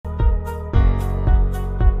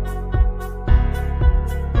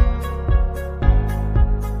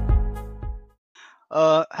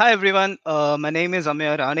Hi everyone, my name is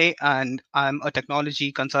Amir Rane and I'm a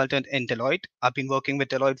technology consultant in Deloitte. I've been working with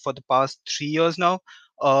Deloitte for the past 3 years now.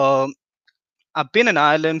 Um I've been in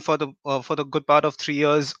Ireland for the good part of 3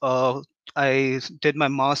 years. Did my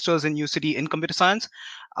master's in UCD in computer science,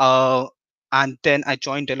 uh, and then I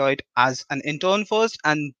joined Deloitte as an intern first,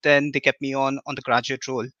 and then they kept me on the graduate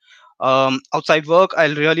role. Outside work, I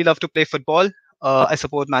really love to play football. I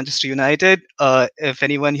support Manchester United. If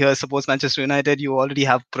anyone here supports Manchester United, you already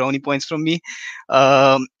have brownie points from me.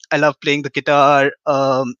 I love playing the guitar,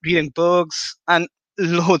 reading books, and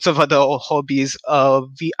loads of other hobbies.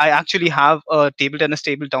 I actually have a table tennis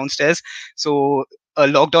table downstairs, so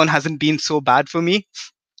lockdown hasn't been so bad for me.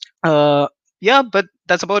 Uh, yeah, but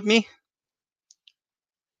that's about me.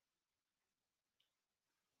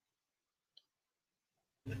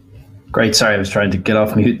 Great. Sorry, I was trying to get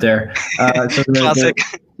off mute there. So Classic.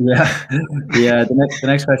 yeah, yeah. The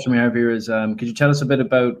next question we have here is, could you tell us a bit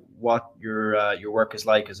about what your work is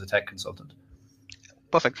like as a tech consultant?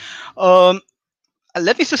 Perfect. Um,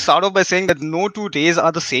 Let me just start off by saying that no 2 days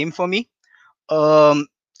are the same for me. Um,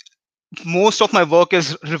 Most of my work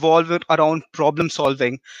is revolved around problem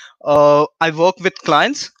solving. I work with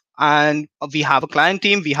clients, and we have a client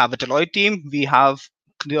team, we have a Deloitte team, we have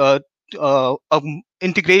uh,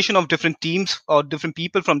 integration of different teams or different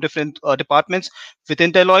people from different departments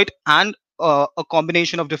within Deloitte, and a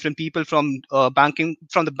combination of different people from banking,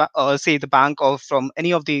 from say the bank, or from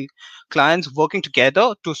any of the clients working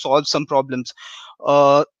together to solve some problems.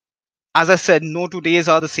 Uh, as I said, no 2 days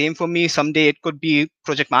are the same for me. Someday it could be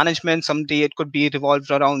project management, someday it could be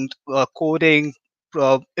revolved around coding,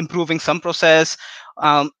 improving some process,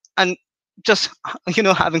 and just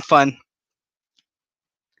having fun.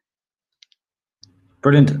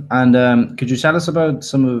 Brilliant. And could you tell us about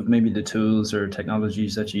some of maybe the tools or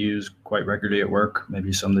technologies that you use quite regularly at work?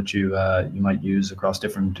 Maybe some that you might use across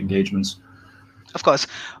different engagements. Of course.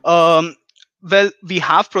 Um, well, we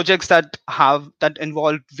have projects that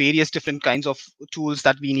involve various different kinds of tools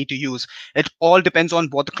that we need to use. It all depends on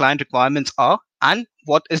what the client requirements are and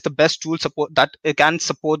what is the best tool support that it can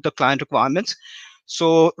support the client requirements.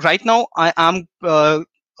 So right now, I am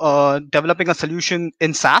developing a solution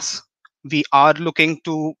in SAS. We are looking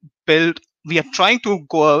to build. We are trying to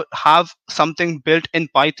go have something built in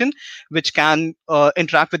Python, which can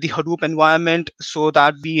interact with the Hadoop environment, so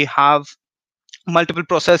that we have multiple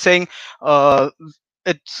processing. uh,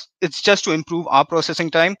 it's just to improve our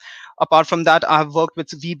processing time. Apart from that, I've worked with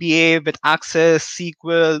VBA, with Access,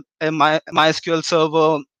 SQL, and MySQL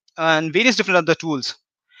Server, and various different other tools.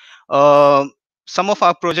 uh, some of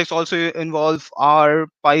our projects also involve R,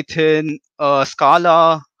 Python,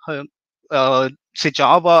 Scala, say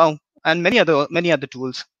Java, and many other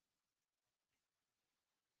tools.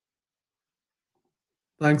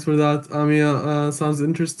 Thanks for that, Amia. Sounds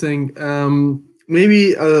interesting.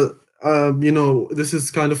 Maybe this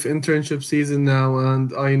is kind of internship season now,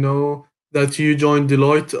 and I know that you joined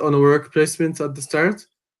Deloitte on a work placement at the start.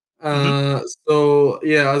 Hmm. So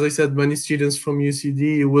yeah, as I said, many students from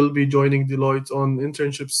UCD will be joining Deloitte on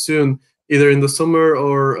internships soon, either in the summer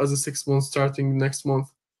or as a 6 month starting next month.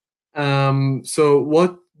 So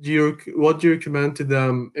what do you recommend to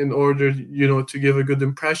them in order to give a good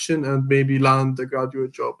impression and maybe land a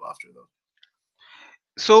graduate job after that?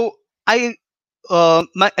 So I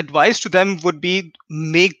my advice to them would be,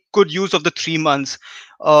 make good use of the 3 months.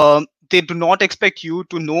 They do not expect you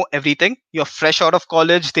to know everything. You're fresh out of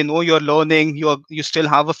college. They know you're learning. You still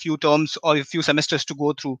have a few terms or a few semesters to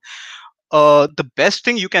go through. The best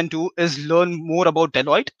thing you can do is learn more about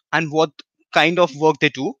Deloitte and what kind of work they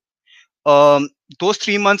do. um, those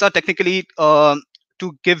 3 months are technically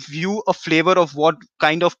to give you a flavor of what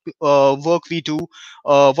kind of work we do,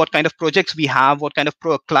 what kind of projects we have, what kind of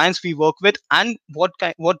clients we work with, and what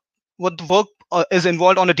the work is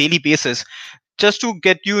involved on a daily basis, just to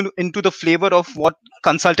get you into the flavor of what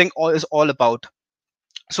consulting is all about.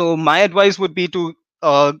 So my advice would be to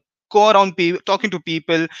go around talking to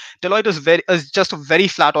people. Deloitte is just a very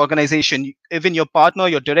flat organization. Even your partner,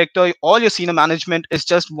 your director, all your senior management is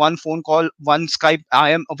just one phone call, one Skype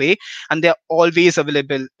IM away, and they're always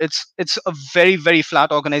available. It's a very, very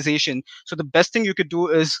flat organization. So the best thing you could do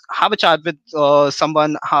is have a chat with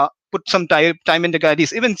someone. Put some time in the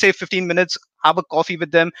diaries, even say 15 minutes, have a coffee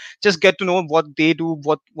with them, just get to know what they do,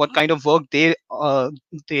 what kind of work they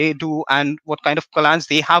do, and what kind of clients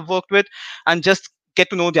they have worked with, and just get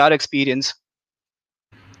to know their experience.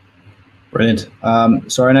 Brilliant.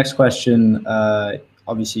 So our next question,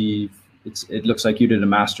 obviously, it looks like you did a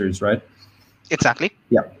master's, right? Exactly.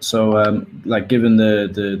 Yeah. So, like, given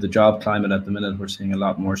the job climate at the minute, we're seeing a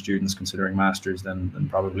lot more students considering masters than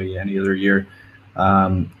probably any other year.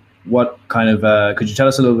 What kind of could you tell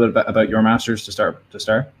us a little bit about your master's to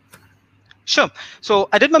start? Sure. So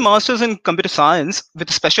I did my master's in computer science with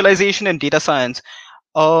a specialization in data science.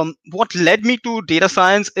 What led me to data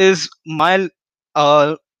science is my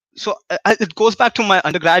it goes back to my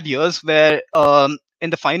undergrad years where in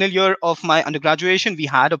the final year of my undergraduation we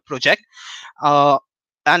had a project, uh,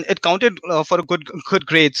 and it counted for a good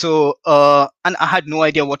grade. So and I had no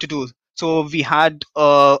idea what to do. So we had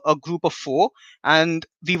a group of 4, and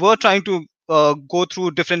we were trying to go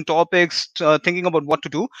through different topics, thinking about what to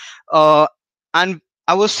do. And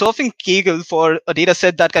I was surfing Kaggle for a data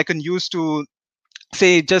set that I can use to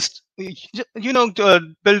say just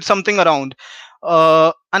build something around.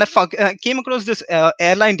 And I came across this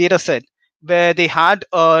airline data set where they had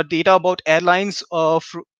data about airlines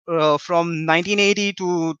from 1980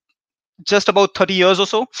 to just about 30 years or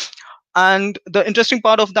so. And the interesting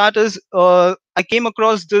part of that is I came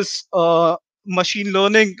across this machine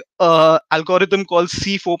learning algorithm called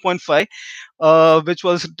C4.5, which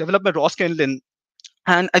was developed by Ross Kenlin.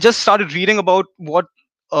 And I just started reading about what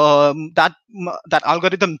that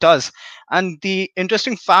algorithm does. And the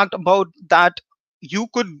interesting fact about that, you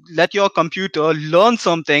could let your computer learn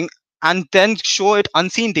something and then show it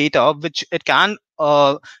unseen data which it can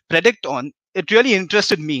predict on. It really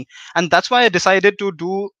interested me, and that's why I decided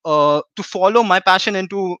to follow my passion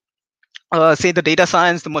into say the data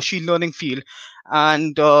science, the machine learning field.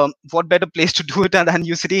 And what better place to do it than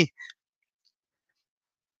UCD?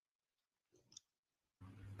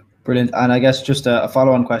 Brilliant. And I guess just a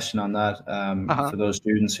follow-on question on that, Uh-huh. for those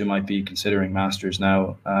students who might be considering masters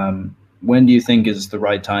now, when do you think is the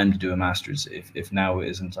right time to do a master's? If now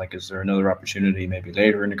isn't, like, is there another opportunity maybe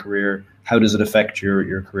later in a career? How does it affect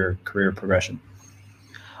your career progression?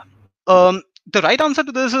 The right answer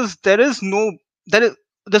to this is there's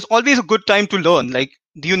always a good time to learn. Like,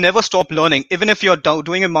 you never stop learning, even if you're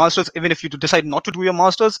doing a master's. Even if you decide not to do your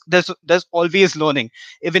master's, there's always learning.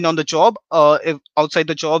 Even on the job, if outside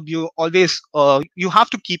the job, you always you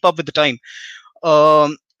have to keep up with the time.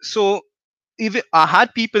 So even I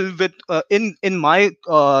had people with in my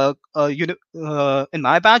in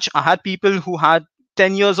my batch, I had people who had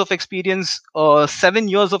 10 years of experience, 7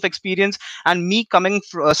 years of experience, and me coming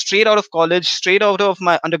straight out of college, straight out of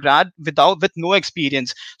my undergrad with no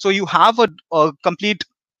experience. So you have a complete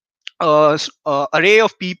array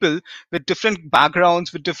of people with different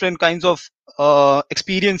backgrounds, with different kinds of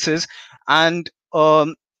experiences. And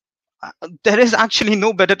there is actually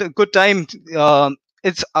no good time.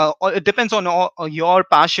 It depends on your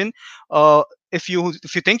passion. If you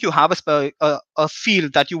think you have a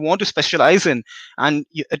field that you want to specialize in, and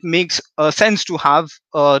it makes sense to have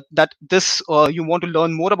that this you want to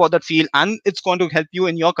learn more about that field, and it's going to help you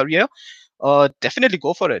in your career, definitely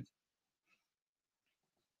go for it.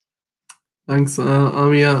 Thanks,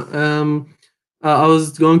 Amia. I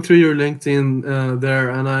was going through your LinkedIn there,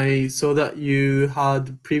 and I saw that you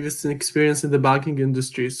had previous experience in the banking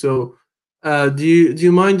industry. So, do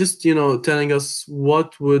you mind just telling us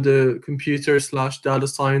what would a computer slash data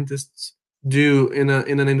scientist do in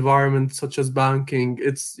an environment such as banking?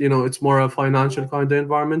 It's more a financial kind of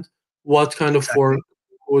environment. What kind of work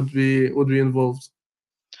Exactly. would be involved?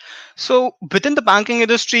 So within the banking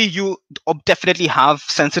industry, you definitely have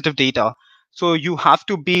sensitive data. So you have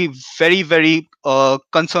to be very, very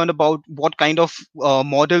concerned about what kind of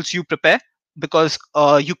models you prepare, because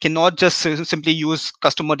you cannot just simply use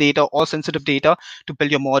customer data or sensitive data to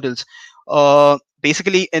build your models.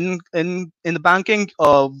 Basically, in the banking,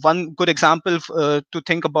 one good example to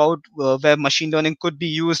think about where machine learning could be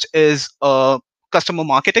used is customer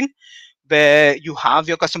marketing, where you have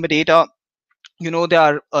your customer data. You know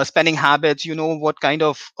their spending habits, you know what kind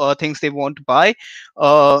of things they want to buy.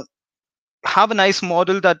 uh, have a nice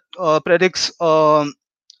model that predicts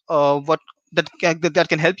what that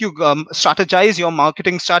can help you strategize your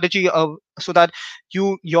marketing strategy, so that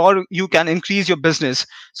you can increase your business.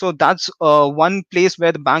 So that's one place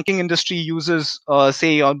where the banking industry uses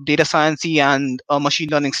say your data science and machine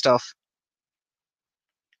learning stuff.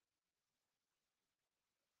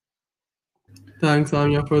 Thanks,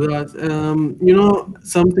 Anya, for that.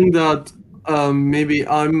 Something that maybe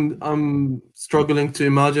I'm struggling to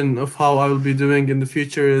imagine of how I will be doing in the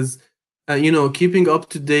future is, keeping up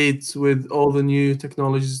to date with all the new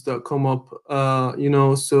technologies that come up.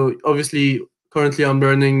 So obviously, currently I'm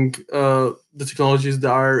learning the technologies that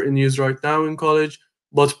are in use right now in college,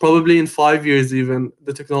 but probably in 5 years, even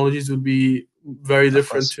the technologies will be very Of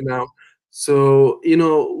different course. to now. So,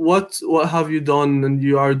 what have you done and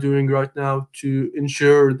you are doing right now to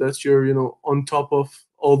ensure that you're, on top of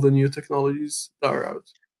all the new technologies that are out?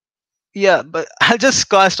 Yeah, but I'll just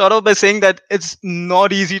start off by saying that it's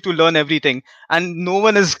not easy to learn everything, and no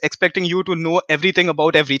one is expecting you to know everything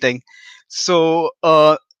about everything. So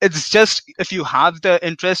it's just if you have the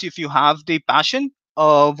interest, if you have the passion.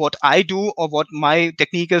 What I do or what my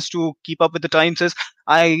technique is to keep up with the times is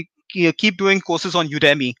I keep doing courses on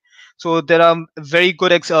Udemy. So there are very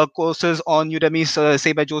good courses on Udemy,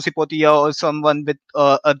 say by Josie Potia or someone with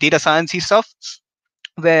a data science stuff,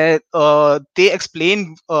 where they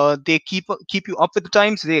explain, they keep you up with the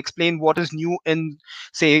times. They explain what is new in,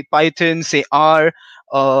 say, Python, say R.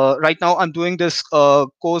 Right now I'm doing this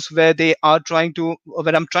course where I'm trying to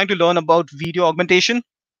learn about video augmentation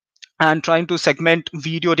and trying to segment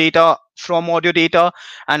video data from audio data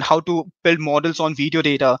and how to build models on video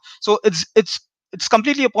data. So it's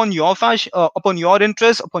completely upon your upon your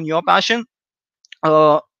interest, upon your passion.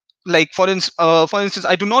 uh, like for instance,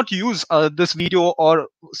 I do not use this video or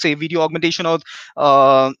say video augmentation or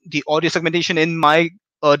the audio segmentation in my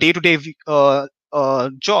day-to-day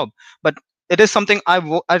job, but it is something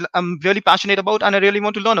I'm really passionate about and I really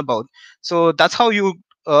want to learn about. So that's how you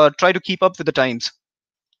try to keep up with the times.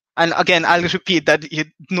 And again, I'll repeat that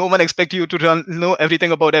no one expects you to know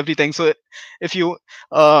everything about everything. So if you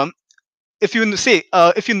um, if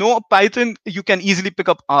you know Python, you can easily pick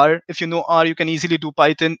up R. If you know R, you can easily do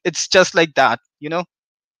Python. It's just like that, you know.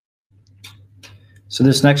 So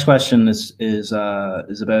this next question is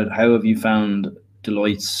about how have you found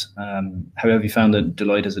how have you found that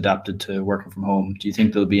Deloitte has adapted to working from home? Do you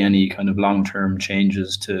think there'll be any kind of long-term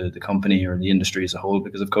changes to the company or the industry as a whole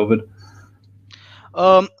because of COVID?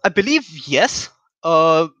 I believe yes.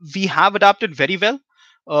 We have adapted very well.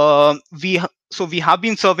 We have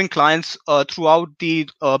been serving clients throughout the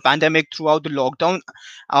pandemic, throughout the lockdown.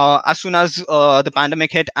 As soon as the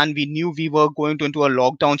pandemic hit and we knew we were going to into a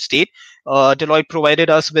lockdown state, Deloitte provided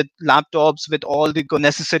us with laptops with all the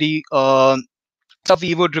necessary stuff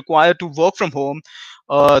we would require to work from home.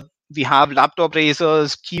 Uh, we have laptop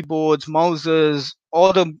razors, keyboards, mouses,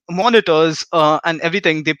 all the monitors, and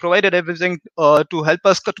everything. They provided everything to help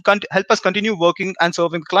us continue working and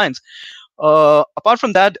serving clients. Apart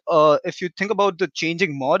from that, if you think about the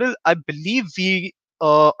changing model, I believe we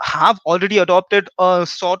have already adopted a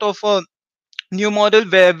sort of a new model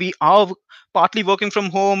where we are partly working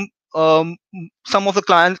from home. Some of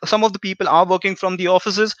the people are working from the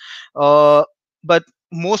offices, but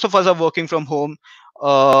most of us are working from home,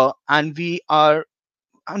 and we are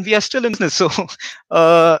still in business. So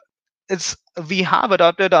uh, it's we have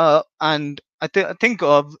adopted, and I think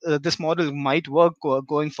this model might work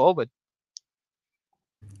going forward.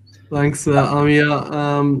 Thanks,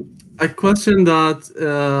 Amia. A question that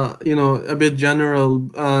a bit general,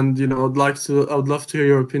 and I would love to hear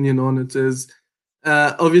your opinion on it. Is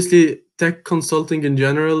obviously tech consulting in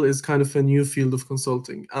general is kind of a new field of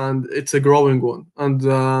consulting, and it's a growing one. And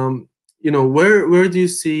where do you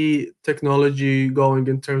see technology going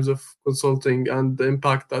in terms of consulting and the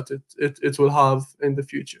impact that it will have in the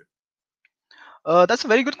future? That's a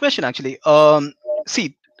very good question, actually.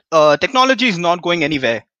 See, technology is not going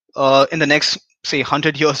anywhere in the next, say,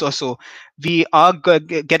 100 years or so. We are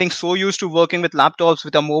getting so used to working with laptops,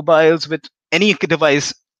 with our mobiles, with any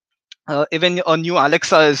device. Even a new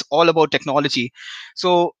Alexa is all about technology.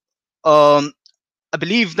 So um, I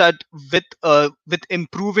believe that with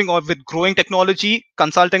improving or with growing technology,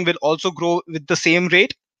 consulting will also grow with the same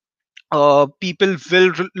rate. People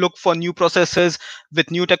will look for new processes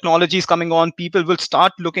with new technologies coming on. People will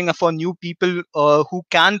start looking for new people who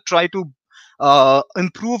can try to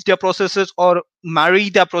improve their processes or marry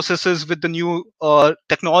their processes with the new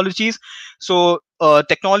technologies. So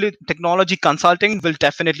technology consulting will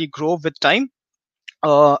definitely grow with time.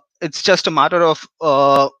 It's just a matter of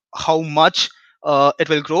how much it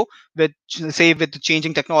will grow with, say, with the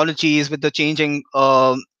changing technologies, with the changing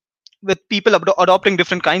with people adopting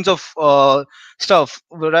different kinds of stuff,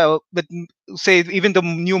 with, say, even the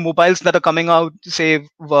new mobiles that are coming out, say,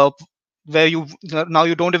 where you now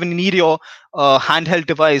you don't even need your handheld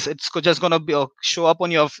device. It's just going to be show up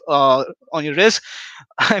on your wrist.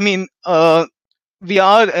 I mean, we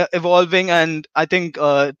are evolving, and I think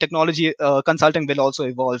technology consulting will also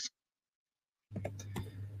evolve.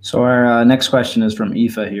 So our next question is from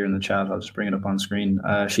Aoife here in the chat. I'll just bring it up on screen.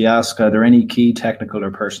 She asks, are there any key technical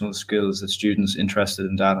or personal skills that students interested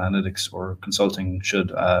in data analytics or consulting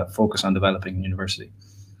should focus on developing in university?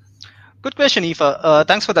 Good question, Aoife.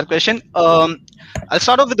 Thanks for that question. I'll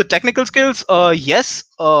start off with the technical skills. Yes,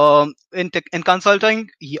 in consulting,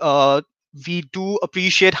 we do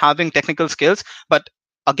appreciate having technical skills, but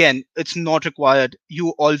again, it's not required. You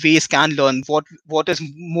always can learn. What is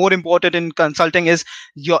more important in consulting is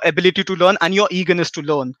your ability to learn and your eagerness to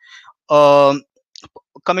learn. Um,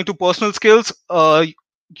 Coming to personal skills,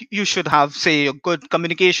 you should have, say, good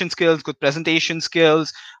communication skills, good presentation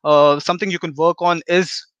skills. Something you can work on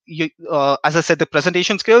is, as I said, the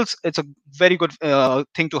presentation skills. It's a very good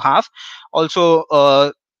thing to have. Also,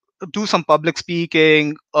 do some public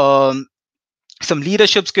speaking, some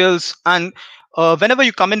leadership skills, and whenever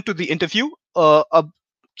you come into the interview, a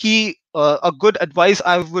good advice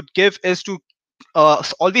I would give is to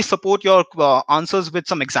always support your answers with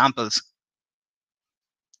some examples.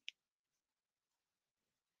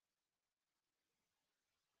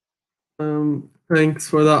 Thanks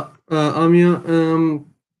for that, Amia.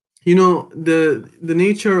 The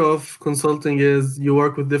nature of consulting is you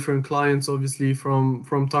work with different clients, obviously from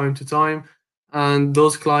time to time, and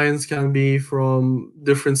those clients can be from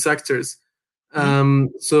different sectors.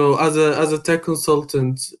 So as a tech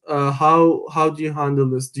consultant, how do you handle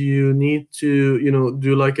this? Do you need to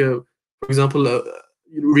do like for example,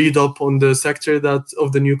 read up on the sector that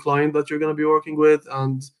of the new client that you're going to be working with,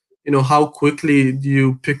 and how quickly do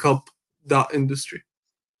you pick up that industry?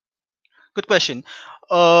 Good question.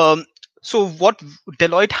 So what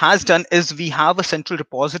Deloitte has done is we have a central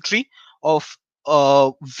repository of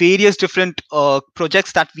various different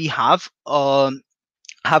projects that we have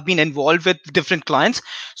been involved with different clients.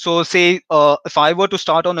 So say if I were to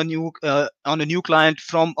start on a new client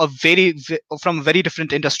from a very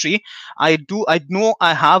different industry, I know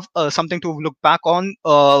I have something to look back on.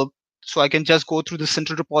 So I can just go through the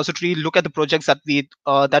central repository, look at the projects that we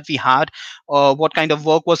had, what kind of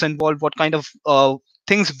work was involved, what kind of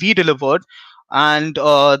things we delivered. And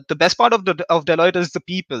the best part of Deloitte is the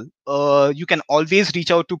people. You can always reach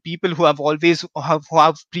out to people who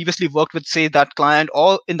have previously worked with, say, that client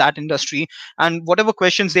or in that industry, and whatever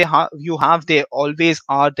questions you have, they always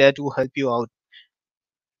are there to help you out.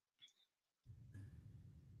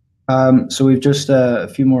 So we've just a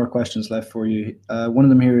few more questions left for you. One of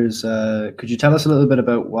them here is, could you tell us a little bit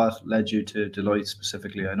about what led you to Deloitte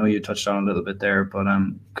specifically? I know you touched on a little bit there, but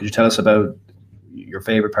could you tell us about your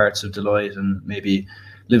favorite parts of Deloitte and maybe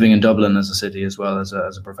living in Dublin as a city as well as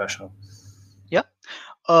a professional? Yeah.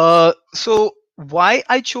 So why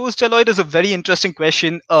I chose Deloitte is a very interesting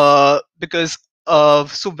question, because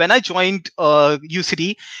so when I joined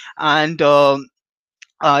UCD, and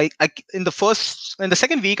in the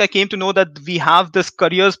second week I came to know that we have this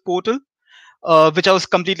careers portal, which I was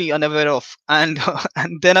completely unaware of, and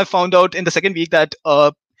and then I found out in the second week that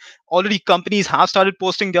already companies have started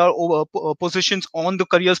posting their positions on the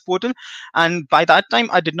careers portal, and by that time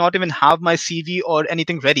I did not even have my CV or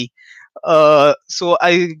anything ready. So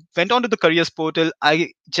I went onto the careers portal.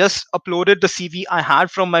 I just uploaded the CV I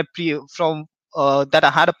had from my that I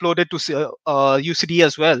had uploaded to UCD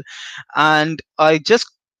as well, and I just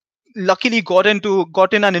luckily got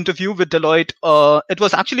in an interview with Deloitte. It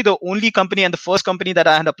was actually the only company and the first company that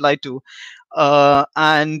I had applied to.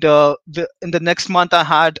 And in the next month, I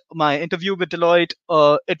had my interview with Deloitte.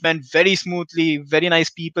 It went very smoothly. Very nice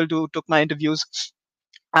people took my interviews,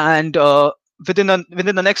 and within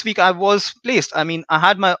the next week, I was placed. I mean, I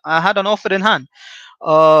had an offer in hand,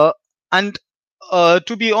 and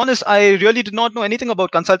to be honest, I really did not know anything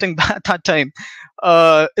about consulting at that time.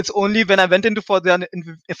 It's only when I went into for the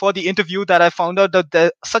interview that I found out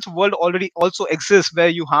that such a world already also exists, where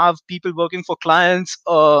you have people working for clients.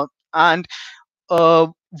 And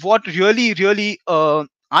what really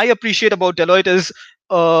I appreciate about Deloitte is,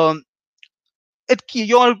 um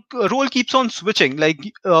your role keeps on switching. Like,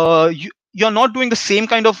 you're not doing the same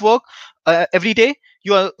kind of work every day.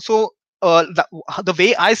 You are so the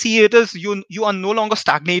way I see it is, you are no longer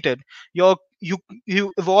stagnated. You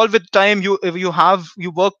evolve with time. You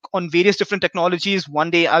work on various different technologies.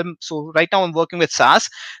 One day right now I'm working with SAS.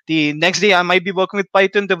 The next day I might be working with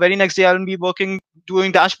Python. The very next day I'll be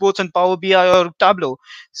doing dashboards in Power BI or Tableau.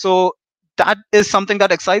 So that is something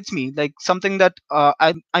that excites me, like something that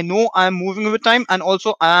I know I'm moving with time, and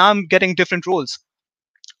also I am getting different roles.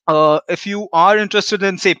 If you are interested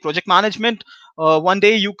in, say, project management, one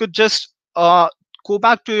day you could just go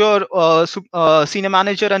back to your senior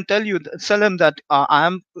manager and tell him that I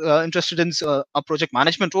am interested in a project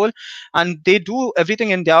management role, and they do everything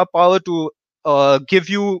in their power to give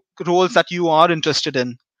you roles that you are interested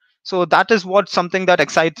in. So that is something that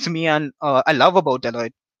excites me, and I love about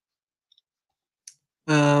Deloitte.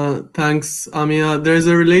 Thanks, Amia. There's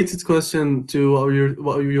a related question to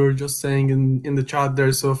what you were just saying in the chat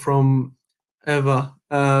there. So from Eva,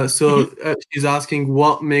 she's asking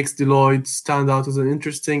what makes Deloitte stand out as an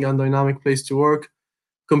interesting and dynamic place to work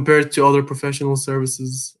compared to other professional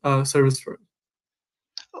service firms.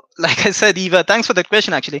 Like I said, Eva, thanks for that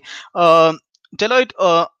question. Actually,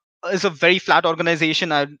 Deloitte, is a very flat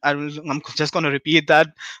organization. I'm just going to repeat that,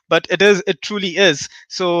 but it truly is.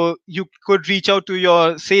 So you could reach out to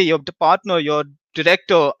your, say, your partner, your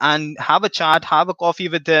director, and have a chat, have a coffee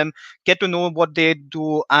with them, get to know what they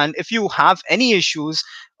do, and if you have any issues,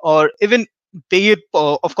 or even be it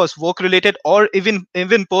of course work related, or even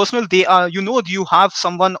personal, they are, you have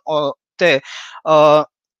someone there uh,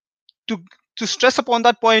 to to stress upon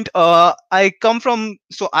that point. I come from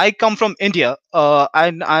India,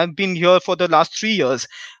 and I've been here for the last 3 years,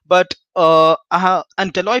 but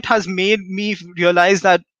and Deloitte has made me realize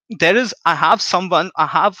that I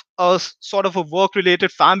have a sort of a work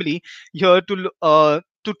related family here to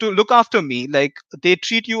look after me. Like, they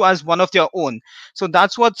treat you as one of their own. So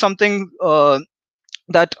that's what something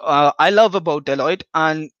that I love about Deloitte,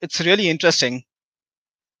 and it's really interesting.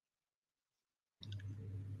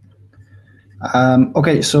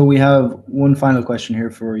 Okay, so we have one final question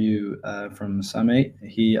here for you from Sameh.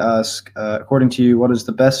 He asked, according to you, what is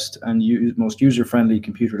the best and most user-friendly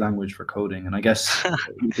computer language for coding? And I guess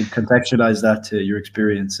you could contextualize that to your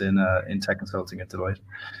experience in tech consulting at Deloitte.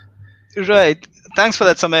 Right. Thanks for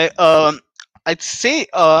that, Samay. I'd say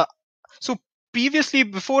so. Previously,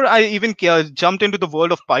 before I even jumped into the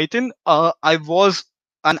world of Python, I was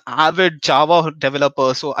an avid Java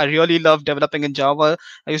developer. So I really love developing in Java.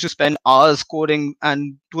 I used to spend hours coding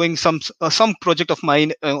and doing some project of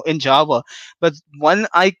mine in Java. But when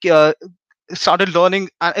I started learning,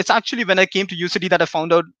 and it's actually when I came to UCD that I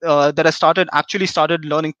found out that I started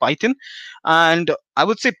learning Python. And I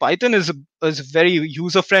would say Python is very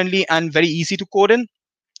user friendly and very easy to code in.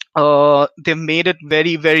 They've made it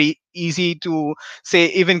very, very easy to, say,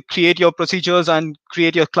 even create your procedures and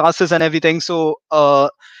create your classes and everything. So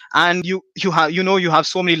and you have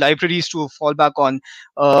so many libraries to fall back on.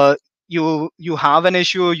 You have an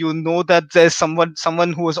issue, that there's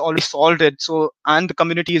someone who has already solved it. So, and the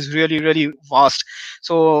community is really, really vast.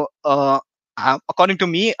 So according to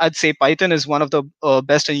me, I'd say Python is one of the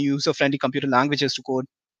best and user friendly computer languages to code.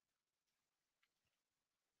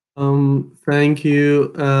 Thank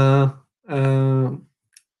you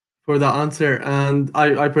for the answer. And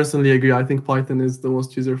I personally agree. I think Python is the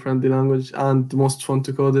most user-friendly language and the most fun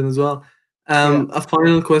to code in as well. Yeah. A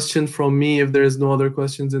final question from me, if there is no other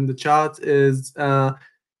questions in the chat, is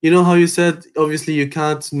you know how you said obviously you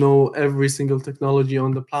can't know every single technology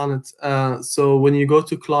on the planet. So when you go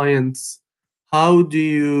to clients, how do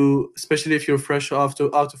you, especially if you're fresh out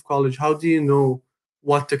of college, how do you know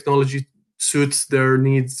what technology suits their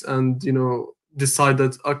needs and decide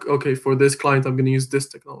that okay, for this client I'm going to use this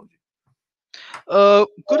technology?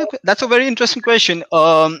 Good. That's a very interesting question.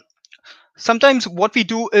 Sometimes what we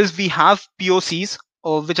do is we have POCs,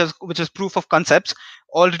 or which is proof of concepts,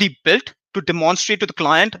 already built to demonstrate to the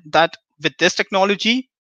client that with this technology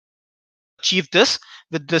achieve this,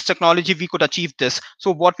 with this technology we could achieve this. So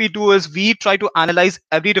what we do is we try to analyze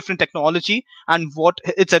every different technology and what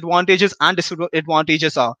its advantages and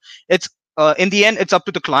disadvantages are. It's In the end, it's up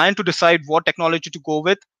to the client to decide what technology to go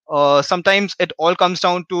with. Sometimes it all comes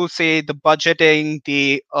down to, say, the budgeting,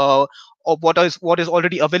 the or what is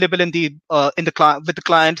already available in the client with the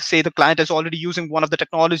client. Say the client is already using one of the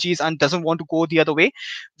technologies and doesn't want to go the other way.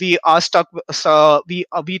 We are stuck. So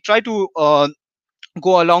we try to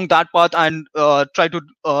go along that path and try to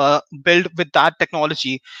build with that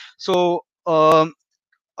technology. So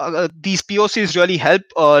these POCs really help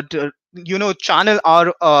channel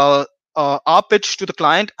our pitch to the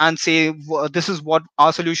client and say, this is what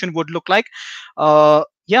our solution would look like.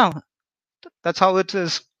 Yeah, that's how it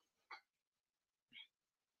is.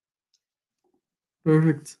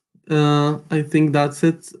 Perfect. I think that's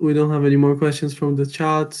it. We don't have any more questions from the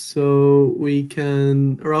chat, so we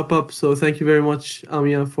can wrap up. So thank you very much,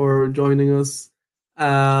 Amia, for joining us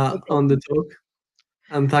No on the problem. talk.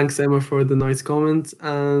 And thanks, Emma, for the nice comments.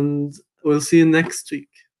 And we'll see you next week.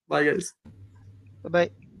 Bye, guys. Bye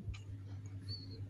bye.